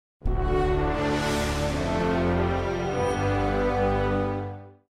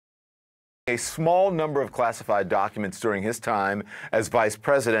a small number of classified documents during his time as vice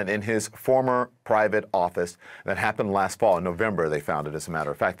president in his former private office. That happened last fall. In November, they found it, as a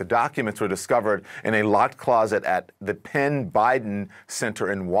matter of fact. The documents were discovered in a locked closet at the Penn Biden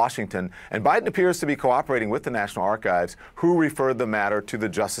Center in Washington, and Biden appears to be cooperating with the National Archives, who referred the matter to the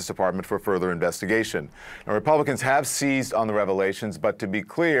Justice Department for further investigation. Now, Republicans have seized on the revelations, but to be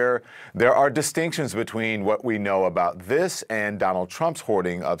clear, there are distinctions between what we know about this and Donald Trump's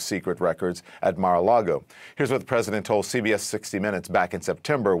hoarding of secret records at Mar-a-Lago. Here's what the president told CBS 60 Minutes back in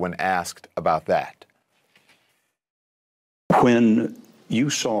September when asked about that. When you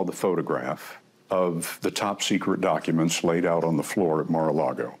saw the photograph of the top secret documents laid out on the floor at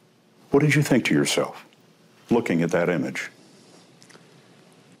Mar-a-Lago, what did you think to yourself, looking at that image?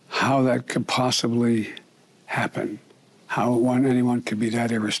 How that could possibly happen, how anyone could be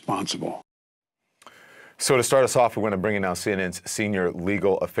that irresponsible. So to start us off, we're going to bring in now CNN's senior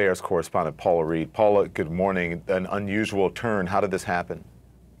legal affairs correspondent, Paula Reed. Paula, good morning. An unusual turn. How did this happen?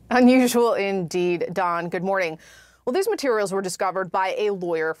 Unusual indeed, Don. Good morning. Well, these materials were discovered by a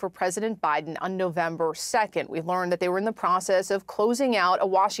lawyer for President Biden on November 2nd. We learned that they were in the process of closing out a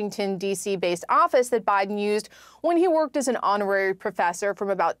Washington, D.C.-based office that Biden used when he worked as an honorary professor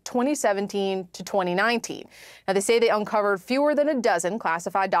from about 2017 to 2019. Now, they say they uncovered fewer than a dozen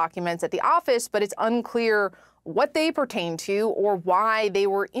classified documents at the office, but it's unclear what they pertain to or why they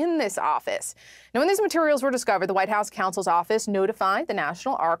were in this office. Now, when these materials were discovered, the White House counsel's office notified the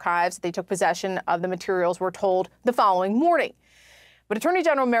National Archives that they took possession of the materials, we're told, the following morning. But Attorney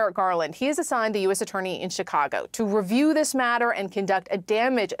General Merrick Garland, he has assigned the U.S. Attorney in Chicago to review this matter and conduct a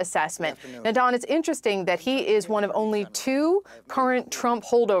damage assessment. Now, Don, it's interesting that he is one of only two current Trump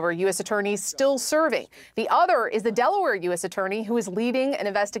holdover U.S. attorneys still serving. The other is the Delaware U.S. Attorney who is leading an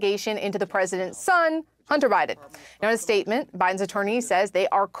investigation into the president's son, Hunter Biden. Now, in a statement, Biden's attorney says they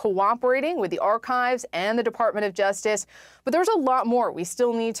are cooperating with the archives and the Department of Justice. But there's a lot more we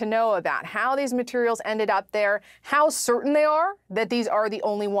still need to know about how these materials ended up there, how certain they are that these are the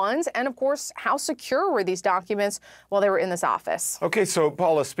only ones, and of course, how secure were these documents while they were in this office. Okay, so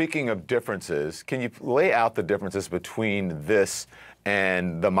Paula, speaking of differences, can you lay out the differences between this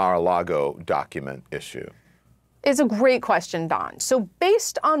and the Mar-a-Lago document issue? It's a great question, Don. So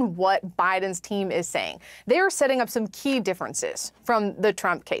based on what Biden's team is saying, they are setting up some key differences from the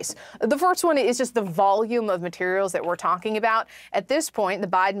Trump case. The first one is just the volume of materials that we're talking about. At this point, the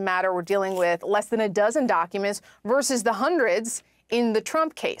Biden matter, we're dealing with less than a dozen documents versus the hundreds in the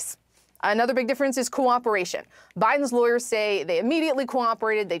Trump case. Another big difference is cooperation. Biden's lawyers say they immediately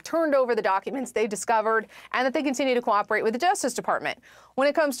cooperated, they turned over the documents they discovered, and that they continue to cooperate with the Justice Department. When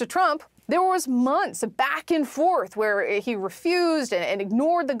it comes to Trump, there was months of back and forth where he refused and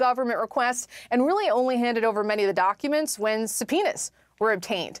ignored the government requests and really only handed over many of the documents when subpoenas were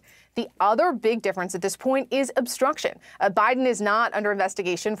obtained. The other big difference at this point is obstruction. Biden is not under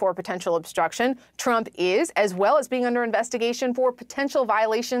investigation for potential obstruction. Trump is, as well as being under investigation for potential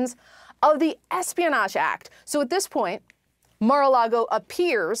violations of the Espionage Act. So at this point, Mar-a-Lago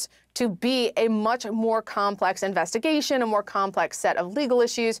appears to be a much more complex investigation, a more complex set of legal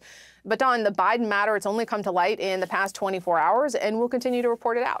issues. But Don, the Biden matter, it's only come to light in the past 24 hours, and we'll continue to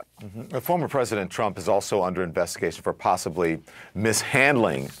report it out. Former President Trump is also under investigation for possibly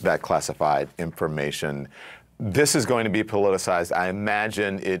mishandling that classified information. This is going to be politicized. I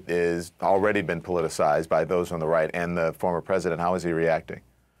imagine it is already been politicized by those on the right and the former president. How is he reacting?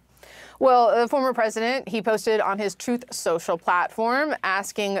 Well, the former president, he posted on his Truth Social platform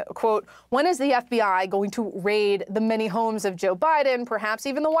asking, quote, when is the FBI going to raid the many homes of Joe Biden, perhaps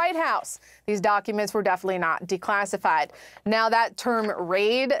even the White House? These documents were definitely not declassified. Now, that term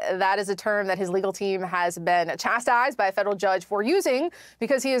raid, that is a term that his legal team has been chastised by a federal judge for using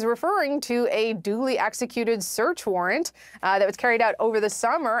because he is referring to a duly executed search warrant that was carried out over the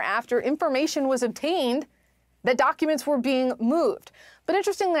summer after information was obtained that documents were being moved. But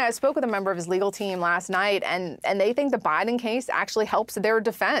interestingly, I spoke with a member of his legal team last night, and they think the Biden case actually helps their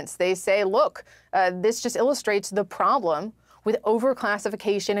defense. They say, look, this just illustrates the problem with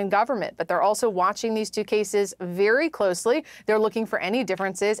overclassification in government. But they're also watching these two cases very closely. They're looking for any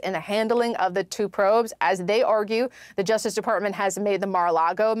differences in the handling of the two probes. As they argue, the Justice Department has made the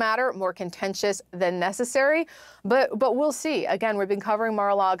Mar-a-Lago matter more contentious than necessary. But we'll see. Again, we've been covering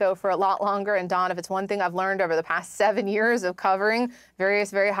Mar-a-Lago for a lot longer. And Don, if it's one thing I've learned over the past 7 years of covering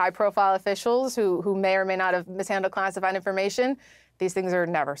various very high-profile officials who may or may not have mishandled classified information, these things are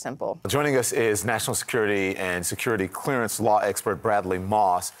never simple. Joining us is national security and security clearance law expert Bradley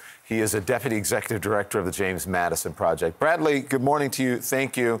Moss. He is a deputy executive director of the James Madison Project. Bradley, good morning to you.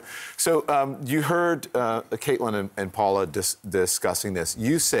 Thank you. So you heard Caitlin and Paula discussing this.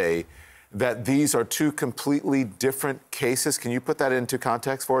 You say that these are two completely different cases. Can you put that into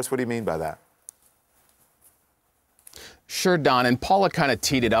context for us? What do you mean by that? Sure, Don, and Paula kind of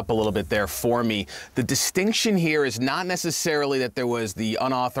teed it up a little bit there for me. The distinction here is not necessarily that there was the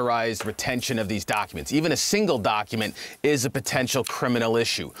unauthorized retention of these documents. Even a single document is a potential criminal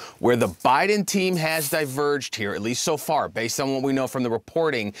issue. Where the Biden team has diverged here, at least so far, based on what we know from the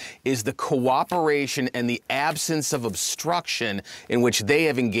reporting, is the cooperation and the absence of obstruction in which they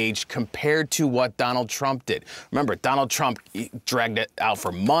have engaged compared to what Donald Trump did. Remember, Donald Trump dragged it out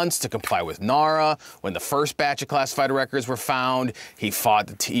for months to comply with NARA. When the first batch of classified records were found, he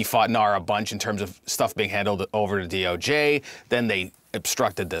fought NARA a bunch in terms of stuff being handled over to DOJ. Then they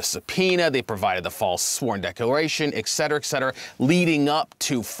obstructed the subpoena, they provided the false sworn declaration, et cetera, leading up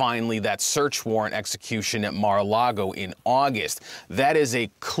to finally that search warrant execution at Mar-a-Lago in August. That is a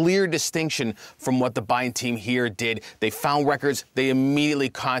clear distinction from what the Biden team here did. They found records, they immediately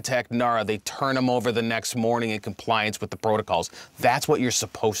contact NARA, they turn them over the next morning in compliance with the protocols. That's what you're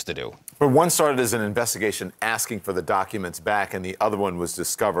supposed to do. But one started as an investigation asking for the documents back, and the other one was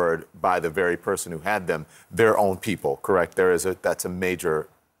discovered by the very person who had them, their own people, correct? That's a major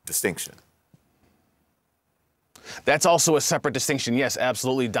distinction. That's also a separate distinction. Yes,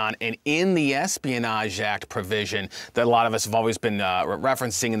 absolutely, Don. And in the Espionage Act provision that a lot of us have always been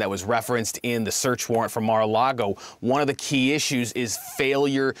referencing and that was referenced in the search warrant for Mar-a-Lago, one of the key issues is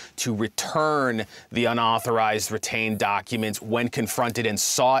failure to return the unauthorized retained documents when confronted and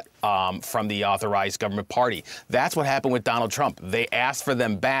sought from the authorized government party. That's what happened with Donald Trump. They asked for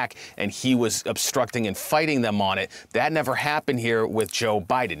them back, and he was obstructing and fighting them on it. That never happened here with Joe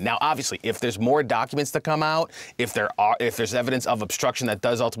Biden. Now, obviously, if there's more documents to come out, if there's evidence of obstruction that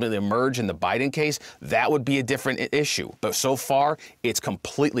does ultimately emerge in the Biden case, that would be a different issue. But so far, it's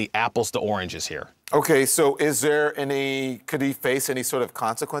completely apples to oranges here. Okay, so could he face any sort of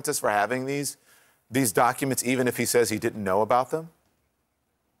consequences for having these documents, even if he says he didn't know about them?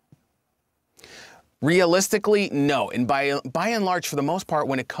 Realistically, no. And by and large, for the most part,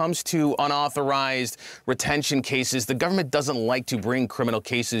 when it comes to unauthorized retention cases, the government doesn't like to bring criminal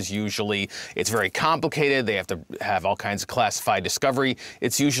cases usually. It's very complicated. They have to have all kinds of classified discovery.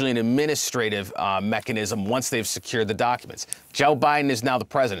 It's usually an administrative mechanism once they've secured the documents. Joe Biden is now the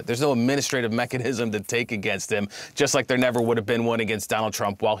president. There's no administrative mechanism to take against him, just like there never would have been one against Donald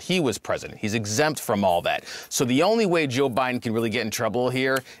Trump while he was president. He's exempt from all that. So the only way Joe Biden can really get in trouble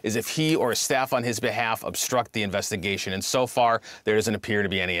here is if he or a staff on his behalf obstruct the investigation. And so far, there doesn't appear to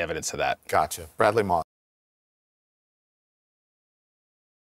be any evidence of that. Gotcha. Bradley Moss.